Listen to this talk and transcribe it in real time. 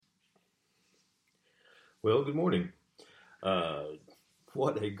Well, good morning. Uh,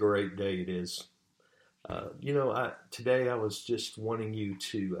 what a great day it is. Today I was just wanting you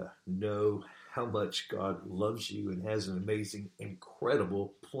to know how much God loves you and has an amazing,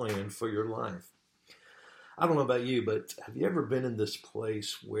 incredible plan for your life. I don't know about you, but have you ever been in this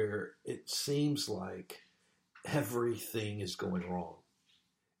place where it seems like everything is going wrong?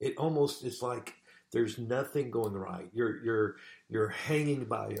 It's like there's nothing going right. You're hanging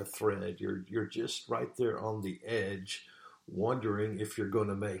by a thread. You're just right there on the edge, wondering if you're going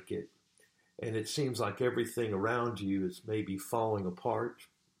to make it. And it seems like everything around you is maybe falling apart.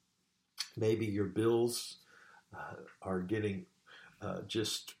 Maybe your bills are getting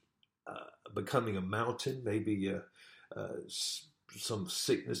just becoming a mountain. Maybe uh, some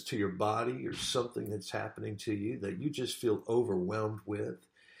sickness to your body or something that's happening to you that you just feel overwhelmed with.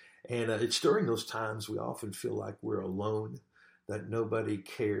 And it's during those times we often feel like we're alone, that nobody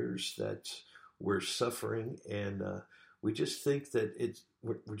cares, that we're suffering, and we just think that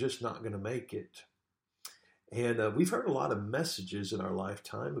we're just not going to make it. And we've heard a lot of messages in our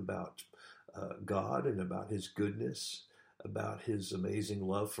lifetime about God and about His goodness, about His amazing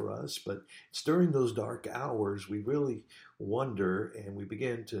love for us. But it's during those dark hours we really wonder and we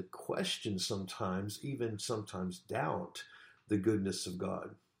begin to question sometimes, even sometimes doubt the goodness of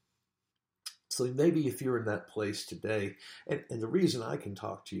God. So maybe if you're in that place today, and the reason I can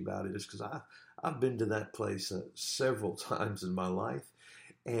talk to you about it is because I've been to that place several times in my life,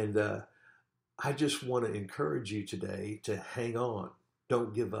 and I just want to encourage you today to hang on,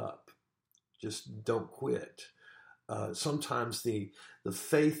 don't give up, just don't quit. Sometimes the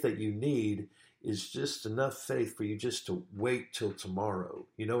faith that you need is just enough faith for you just to wait till tomorrow.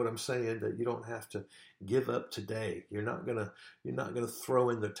 You know what I'm saying? That you don't have to give up today. You're not gonna throw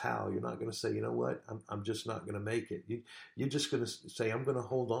in the towel. You're not gonna say, you know what, I'm just not gonna make it. You're just gonna say, I'm gonna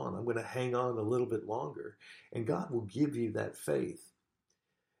hold on. I'm gonna hang on a little bit longer, and God will give you that faith.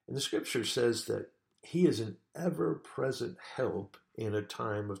 And the Scripture says that He is an ever-present help in a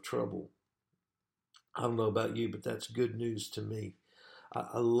time of trouble. I don't know about you, but that's good news to me.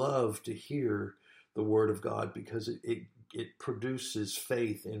 I love to hear the Word of God because it produces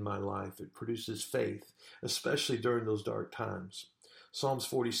faith in my life. It produces faith, especially during those dark times. Psalms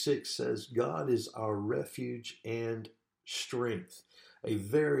 46 says, God is our refuge and strength, a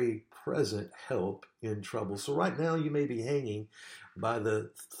very present help in trouble. So right now you may be hanging by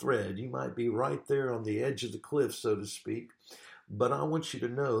the thread. You might be right there on the edge of the cliff, so to speak. But I want you to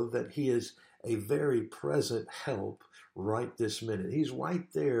know that He is a very present help right this minute. He's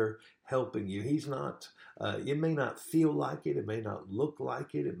right there helping you. He's not, it may not feel like it. It may not look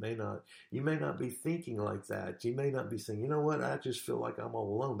like it. You may not be thinking like that. You may not be saying, you know what, I just feel like I'm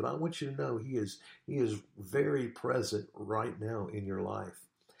all alone. But I want you to know He is very present right now in your life.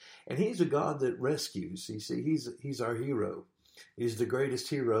 And He's a God that rescues. You see, He's our hero. He's the greatest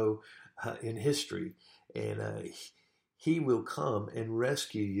hero in history. And He will come and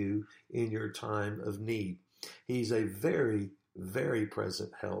rescue you in your time of need. He's a very, very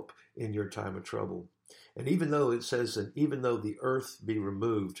present help in your time of trouble. And even though it says that even though the earth be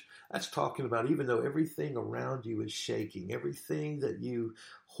removed, that's talking about even though everything around you is shaking, everything that you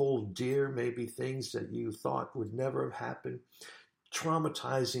hold dear, maybe things that you thought would never have happened,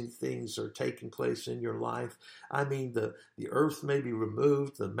 traumatizing things are taking place in your life. I mean, the earth may be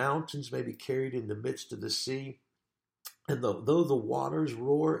removed, the mountains may be carried in the midst of the sea. And though the waters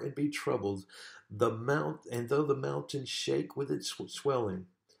roar and be troubled, and though the mountains shake with its swelling,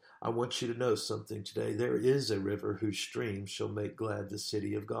 I want you to know something today. There is a river whose streams shall make glad the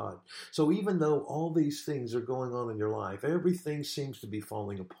city of God. So even though all these things are going on in your life, everything seems to be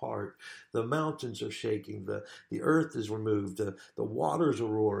falling apart. The mountains are shaking. The earth is removed. The waters are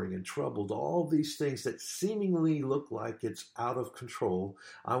roaring and troubled. All these things that seemingly look like it's out of control.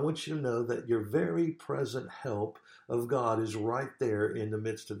 I want you to know that your very present help of God is right there in the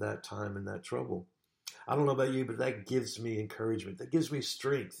midst of that time and that trouble. I don't know about you, but that gives me encouragement. That gives me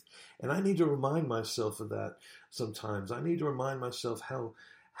strength. And I need to remind myself of that sometimes. I need to remind myself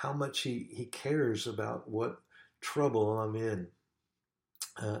how much he cares about what trouble I'm in.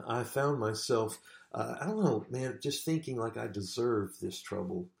 I found myself, I don't know, man, just thinking like I deserve this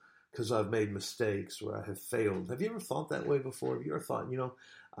trouble because I've made mistakes or I have failed. Have you ever thought that way before? Have you ever thought,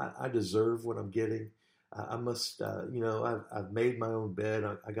 I deserve what I'm getting? I must, I've made my own bed.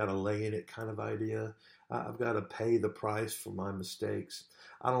 I got to lay in it kind of idea. I've got to pay the price for my mistakes.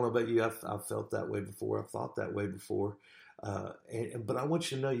 I don't know about you. I've felt that way before. I've thought that way before. But I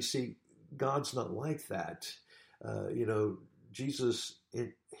want you to know, you see, God's not like that. Jesus,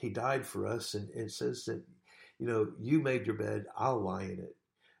 He died for us, and it says that, you made your bed, I'll lie in it.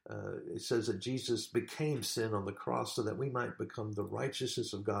 it says that Jesus became sin on the cross so that we might become the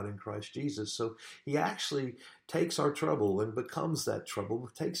righteousness of God in Christ Jesus. So he actually takes our trouble and becomes that trouble,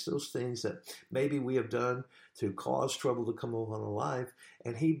 takes those things that maybe we have done to cause trouble to come upon our life,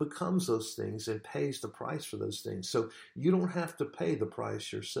 and he becomes those things and pays the price for those things. So you don't have to pay the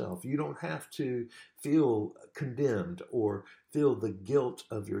price yourself. You don't have to feel condemned or feel the guilt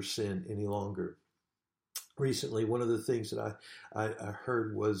of your sin any longer. Recently, one of the things that I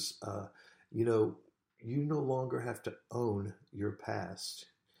heard was, you no longer have to own your past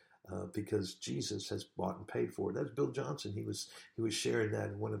because Jesus has bought and paid for it. That's Bill Johnson. He was sharing that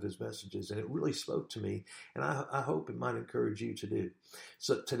in one of his messages, and it really spoke to me. And I hope it might encourage you to do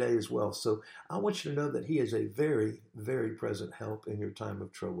so today as well. So I want you to know that he is a very, very present help in your time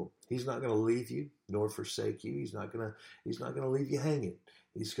of trouble. He's not going to leave you nor forsake you. He's not going to leave you hanging.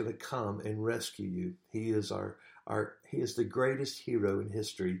 He's going to come and rescue you. He is he is the greatest hero in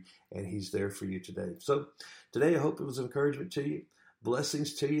history, and he's there for you today. So today, I hope it was an encouragement to you.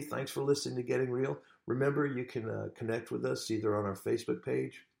 Blessings to you. Thanks for listening to Getting Real. Remember, you can connect with us either on our Facebook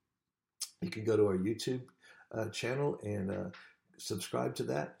page. You can go to our YouTube channel and subscribe to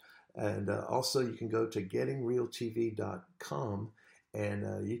that. And also, you can go to gettingrealtv.com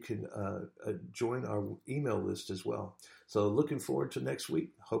and you can join our email list as well. So looking forward to next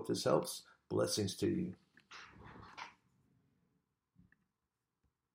week. Hope this helps. Blessings to you.